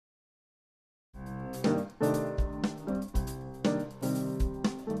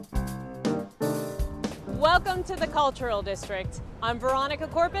Welcome to the Cultural District. I'm Veronica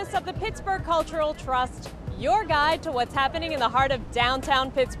Corpus of the Pittsburgh Cultural Trust, your guide to what's happening in the heart of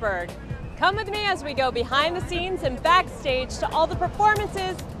downtown Pittsburgh. Come with me as we go behind the scenes and backstage to all the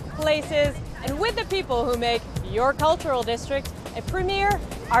performances, places, and with the people who make your cultural district a premier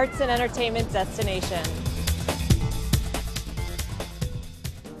arts and entertainment destination.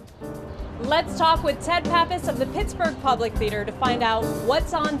 Let's talk with Ted Pappas of the Pittsburgh Public Theater to find out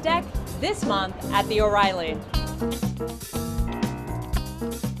what's on deck this month at the O'Reilly.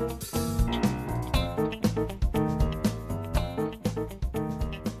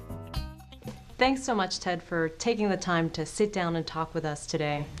 Thanks so much, Ted, for taking the time to sit down and talk with us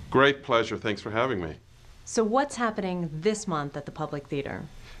today. Great pleasure. Thanks for having me. So what's happening this month at the Public Theater?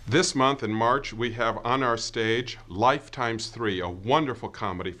 This month in March, we have on our stage Life Times 3, a wonderful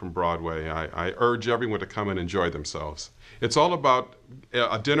comedy from Broadway. I urge everyone to come and enjoy themselves. It's all about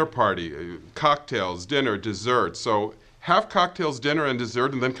a dinner party, cocktails, dinner, dessert. So have cocktails, dinner, and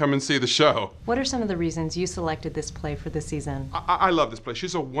dessert, and then come and see the show. What are some of the reasons you selected this play for this season? I love this play.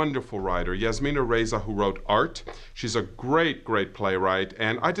 She's a wonderful writer, Yasmina Reza, who wrote Art. She's a great, great playwright,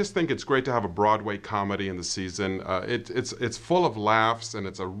 and I just think it's great to have a Broadway comedy in the season. It's full of laughs, and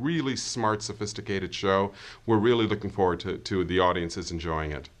it's a really smart, sophisticated show. We're really looking forward to the audiences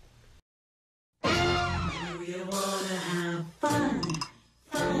enjoying it.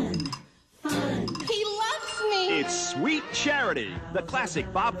 It's Sweet Charity, the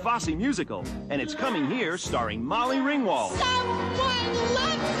classic Bob Fosse musical, and it's coming here starring Molly Ringwald. Someone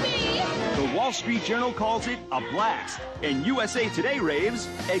loves me! The Wall Street Journal calls it a blast, and USA Today raves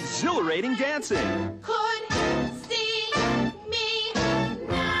exhilarating dancing. Could see me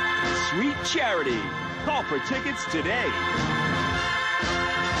now. Sweet Charity. Call for tickets today.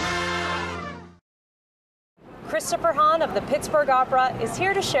 Christopher Hahn of the Pittsburgh Opera is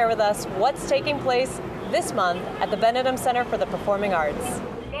here to share with us what's taking place this month at the Benedum Center for the Performing Arts.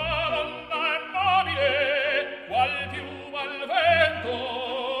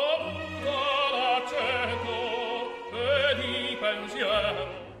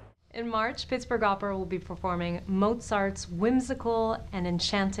 In March, Pittsburgh Opera will be performing Mozart's whimsical and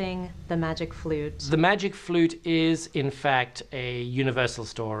enchanting The Magic Flute. The Magic Flute is, in fact, a universal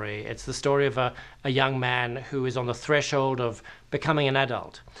story. It's the story of a young man who is on the threshold of becoming an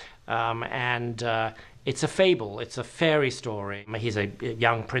adult. It's a fable, it's a fairy story. He's a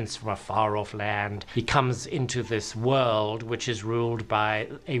young prince from a far-off land. He comes into this world which is ruled by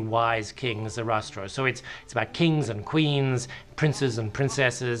a wise king, Zarastro. So it's about kings and queens, princes and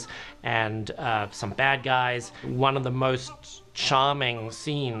princesses, and some bad guys. One of the most charming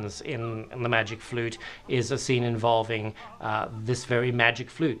scenes in The Magic Flute is a scene involving this very magic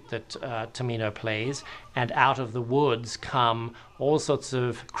flute that Tamino plays, and out of the woods come all sorts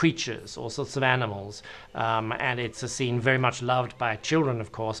of creatures, all sorts of animals, and it's a scene very much loved by children,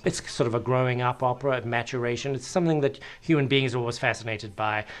 of course. It's sort of a growing up opera, a maturation. It's something that human beings are always fascinated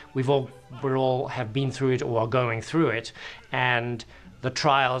by. We all have been through it or are going through it, and the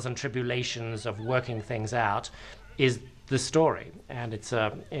trials and tribulations of working things out is the story, and it's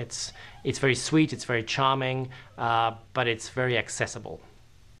very sweet, it's very charming, but it's very accessible.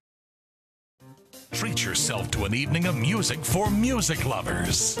 Treat yourself to an evening of music for music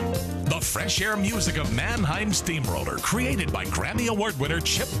lovers. The fresh air music of Mannheim Steamroller, created by Grammy Award winner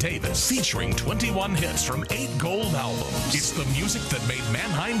Chip Davis, featuring 21 hits from 8 gold albums. It's the music that made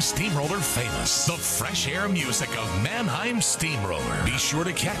Mannheim Steamroller famous. The fresh air music of Mannheim Steamroller. Be sure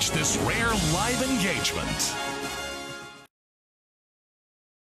to catch this rare live engagement.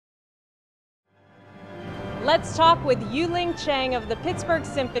 Let's talk with Yu-Ling Cheng of the Pittsburgh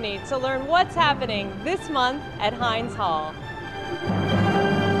Symphony to learn what's happening this month at Heinz Hall.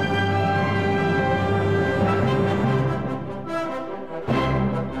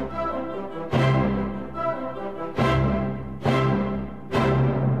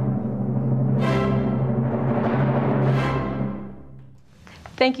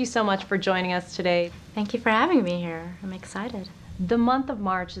 Thank you so much for joining us today. Thank you for having me here. I'm excited. The month of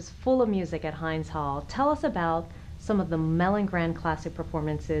March is full of music at Heinz Hall. Tell us about some of the Mellengren classic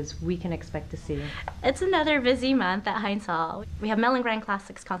performances we can expect to see. It's another busy month at Heinz Hall. We have Mellengren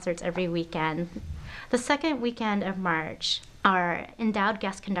Classics concerts every weekend. The second weekend of March, our endowed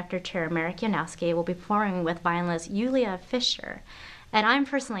guest conductor chair, Marek Janowski, will be performing with violinist Julia Fischer. And I'm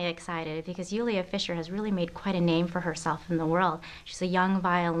personally excited because Julia Fischer has really made quite a name for herself in the world. She's a young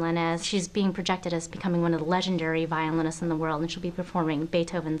violinist. She's being projected as becoming one of the legendary violinists in the world, and she'll be performing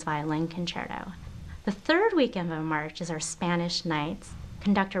Beethoven's Violin Concerto. The third weekend of March is our Spanish Nights.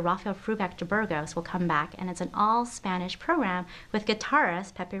 Conductor Rafael Frubac de Burgos will come back, and it's an all-Spanish program with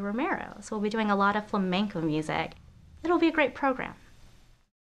guitarist Pepe Romero. So we'll be doing a lot of flamenco music. It'll be a great program.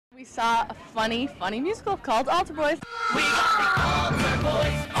 We saw a funny musical called Altar Boys. We got the Altar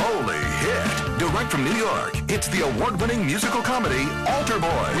Boys. Holy hit! Direct from New York, it's the award-winning musical comedy Altar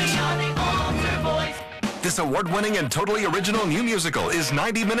Boys. We are the Altar Boys. This award-winning and totally original new musical is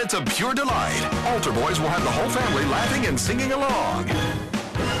 90 minutes of pure delight. Altar Boys will have the whole family laughing and singing along.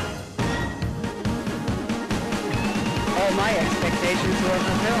 All my expectations were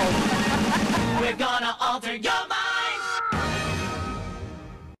fulfilled. We're gonna alter your mind.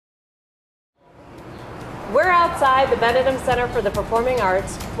 We're outside the Benedum Center for the Performing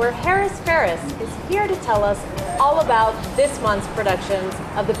Arts, where Ferris is here to tell us all about this month's productions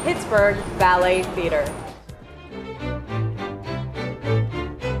of the Pittsburgh Ballet Theater.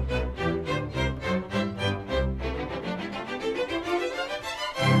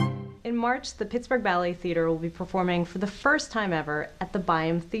 In March, the Pittsburgh Ballet Theater will be performing for the first time ever at the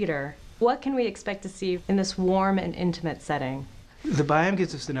Byam Theater. What can we expect to see in this warm and intimate setting? The Byam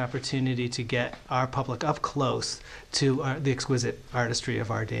gives us an opportunity to get our public up close to the exquisite artistry of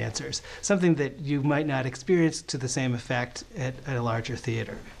our dancers, something that you might not experience to the same effect at a larger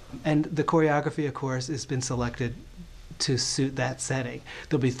theater. And the choreography, of course, has been selected to suit that setting.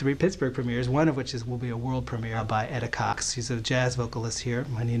 There'll be 3 Pittsburgh premieres, one of which will be a world premiere by Etta Cox. She's a jazz vocalist here,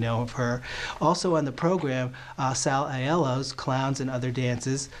 when you know of her. Also on the program, Sal Aiello's Clowns and Other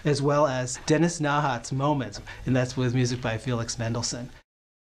Dances, as well as Dennis Nahat's Moments, and that's with music by Felix Mendelssohn.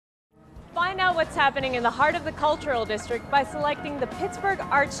 Find out what's happening in the heart of the Cultural District by selecting the Pittsburgh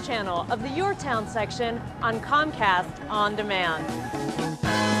Arts Channel of the Your Town section on Comcast On Demand.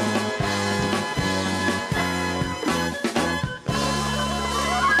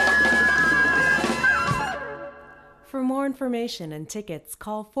 For more information and tickets,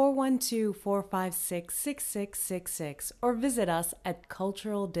 call 412-456-6666 or visit us at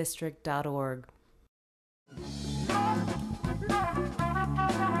culturaldistrict.org.